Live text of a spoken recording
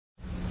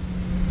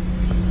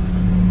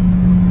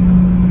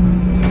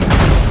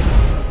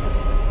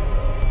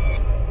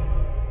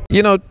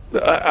You know,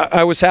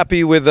 I was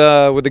happy with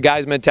the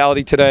guys'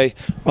 mentality today.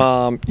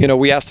 You know,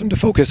 we asked them to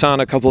focus on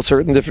a couple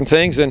certain different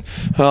things, and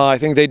I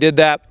think they did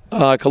that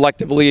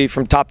collectively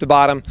from top to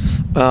bottom.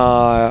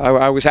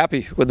 I was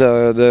happy with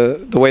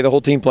the way the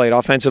whole team played,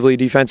 offensively,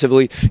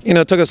 defensively. You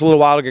know, it took us a little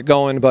while to get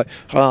going, but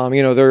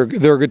you know, they're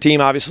a good team.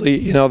 Obviously,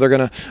 you know, they're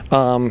gonna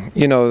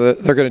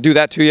they're gonna do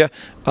that to you.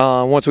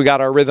 Once we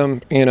got our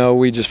rhythm, you know,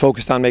 we just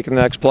focused on making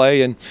the next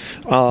play, and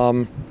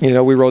you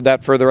know, we rode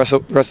that for the rest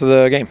of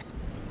the game.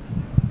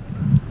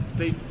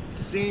 They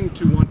seem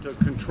to want to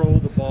control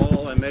the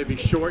ball and maybe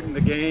shorten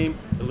the game,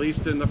 at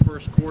least in the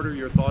first quarter.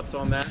 Your thoughts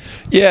on that?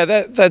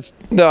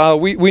 Yeah,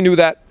 we knew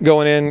that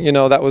going in. You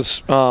know, that was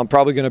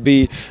probably going to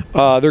be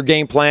their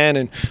game plan,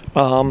 and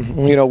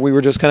you know, we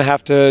were just going to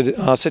have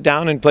to sit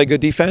down and play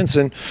good defense.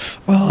 And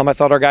I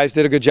thought our guys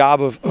did a good job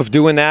of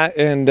doing that,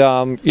 and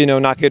you know,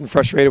 not getting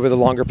frustrated with the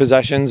longer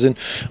possessions. And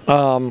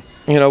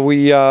you know,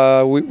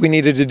 we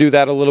needed to do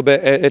that a little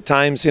bit at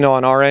times, you know,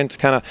 on our end to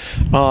kind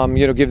of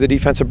you know, give the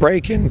defense a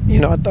break. And you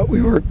know, I thought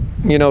we were,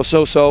 you know,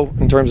 so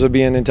in terms of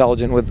being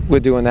intelligent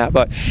with doing that.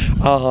 But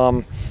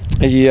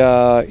you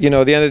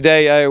know, at the end of the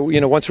day,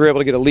 you know, once we're able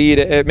to get a lead,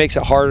 it makes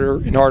it harder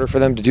and harder for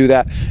them to do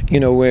that. You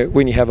know,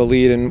 when you have a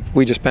lead, and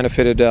we just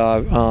benefited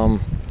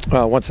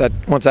once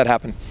that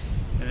happened.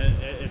 And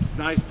it's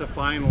nice to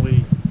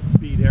finally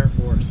beat Air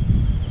Force.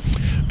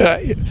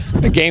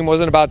 The game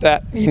wasn't about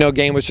that. You know,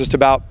 game was just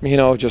about, you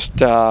know, just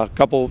a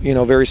couple, you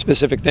know, very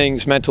specific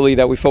things mentally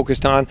that we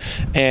focused on.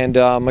 And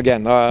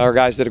again, our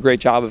guys did a great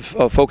job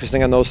of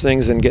focusing on those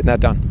things and getting that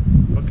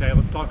done. Okay,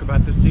 let's talk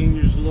about the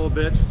seniors a little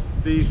bit.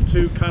 These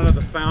two kind of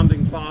the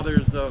founding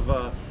fathers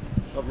of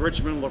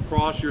Richmond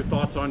lacrosse. Your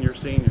thoughts on your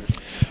seniors?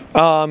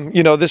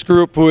 You know, this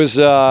group was,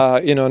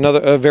 you know,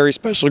 a very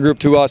special group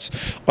to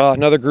us.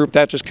 Another group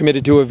that just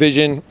committed to a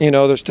vision. You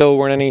know, there still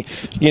weren't any,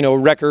 you know,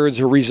 records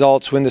or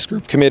results when this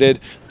group committed,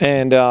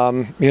 and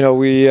you know,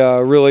 we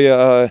really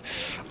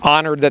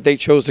honored that they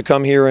chose to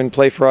come here and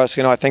play for us.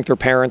 You know, I thank their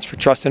parents for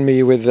trusting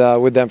me with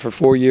them for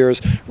 4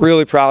 years.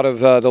 Really proud of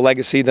the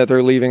legacy that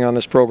they're leaving on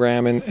this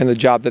program and the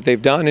job that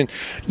they've done. And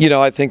you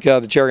know, I think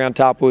the cherry on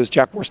top was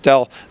Jack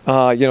Worstel,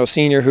 you know,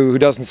 senior, who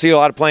doesn't see a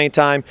lot of playing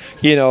time.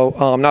 You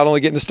know, not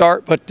only getting the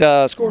start,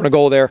 but scoring a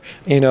goal there,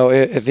 you know,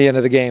 at the end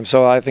of the game.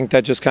 So I think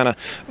that just kind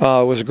of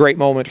was a great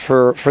moment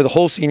for the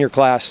whole senior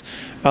class,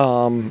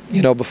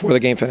 you know, before the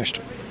game finished.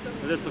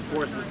 This, of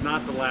course, is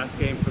not the last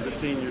game for the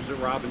seniors at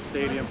Robins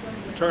Stadium.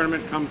 The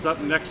tournament comes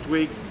up next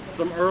week.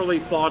 Some early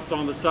thoughts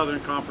on the Southern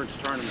Conference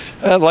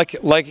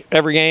tournament? Like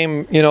every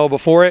game, you know,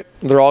 before it,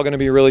 they're all going to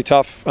be really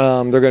tough.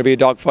 They're going to be a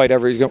dogfight.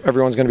 Everyone's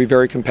going to be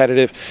very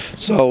competitive.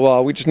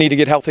 So we just need to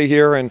get healthy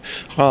here and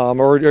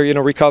or you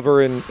know,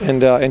 recover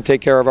and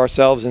take care of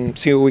ourselves and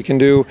see what we can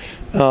do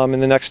in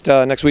the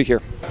next week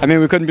here. I mean,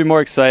 we couldn't be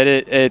more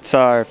excited. It's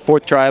our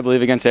 4th try, I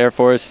believe, against Air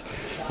Force,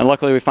 and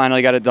luckily we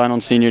finally got it done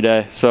on senior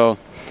day. So,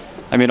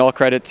 I mean, all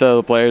credit to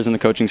the players and the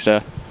coaching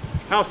staff.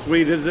 How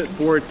sweet is it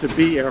for it to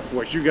be Air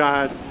Force? You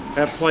guys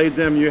have played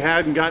them. You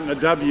hadn't gotten a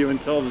W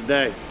until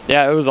today.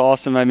 Yeah, it was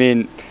awesome. I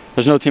mean,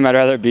 there's no team I'd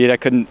rather beat.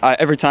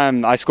 Every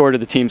time I scored or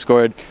the team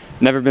scored,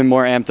 never been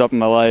more amped up in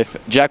my life.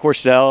 Jack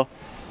Worstel,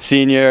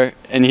 senior,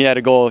 and he had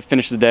a goal,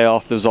 finished the day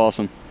off. That was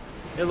awesome.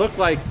 It looked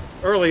like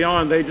early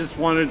on they just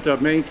wanted to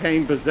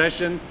maintain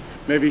possession,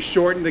 maybe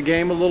shorten the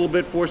game a little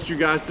bit, forced you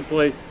guys to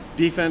play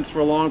defense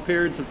for long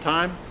periods of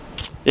time.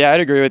 Yeah,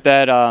 I'd agree with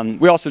that.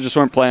 We also just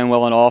weren't playing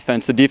well on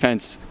offense. The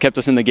defense kept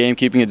us in the game,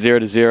 keeping it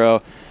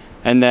 0-0,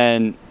 and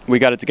then we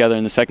got it together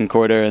in the second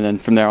quarter, and then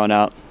from there on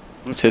out,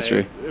 it's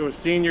history. It was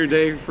senior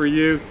day for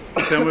you.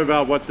 Tell me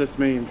about what this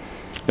means.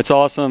 It's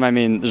awesome. I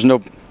mean,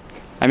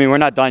 we're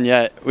not done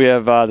yet. We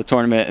have the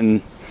tournament,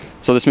 and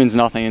so this means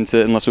nothing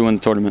unless we win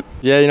the tournament.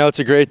 Yeah, you know, it's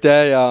a great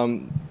day.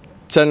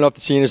 Setting up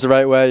the seniors the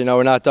right way. You know,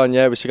 we're not done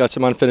yet. We still got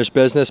some unfinished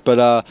business,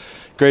 but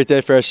great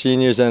day for our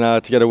seniors,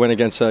 and to get a win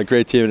against a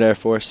great team in Air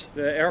Force.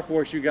 The Air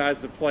Force, you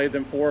guys have played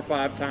them 4 or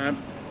 5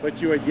 times,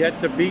 but you had yet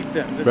to beat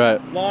them. This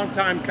right. is a long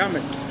time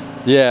coming.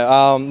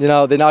 Yeah, you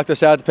know, they knocked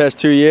us out the past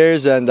 2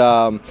 years, and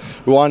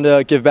we wanted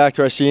to give back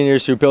to our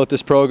seniors who built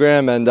this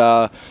program and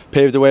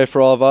paved the way for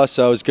all of us,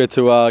 so it was good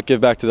to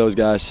give back to those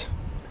guys.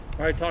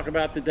 All right, talk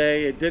about the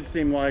day. It did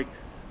seem like,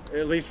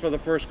 at least for the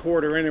first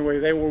quarter anyway,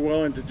 they were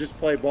willing to just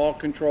play ball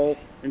control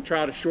and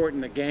try to shorten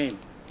the game.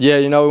 Yeah,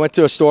 you know, we went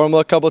to a storm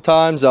a couple of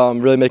times,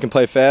 really making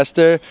play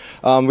faster.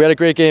 We had a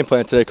great game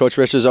plan today. Coach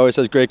Richards always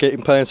has great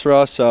game plans for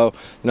us, so,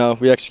 you know,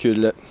 we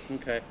executed it.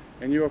 Okay,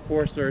 and you, of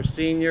course, are a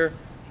senior.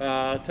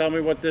 Tell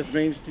me what this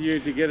means to you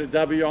to get a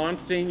W on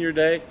senior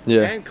day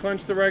and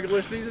clinch the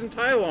regular season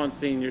title on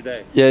senior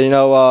day. Yeah, you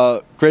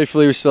know,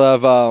 gratefully we still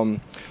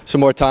have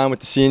some more time with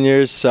the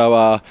seniors,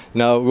 so you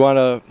know, we want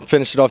to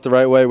finish it off the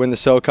right way, win the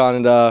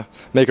SoCon, and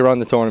make a run in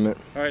the tournament.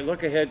 All right,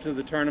 look ahead to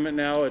the tournament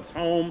now. It's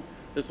home.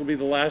 This will be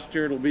the last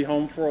year. It'll be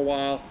home for a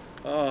while.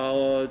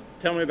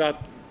 Tell me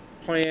about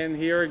playing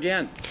here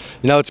again.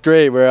 You know, it's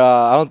great.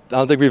 I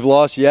don't think we've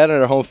lost yet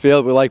on our home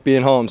field. We like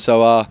being home,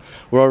 so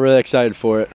we're all really excited for it.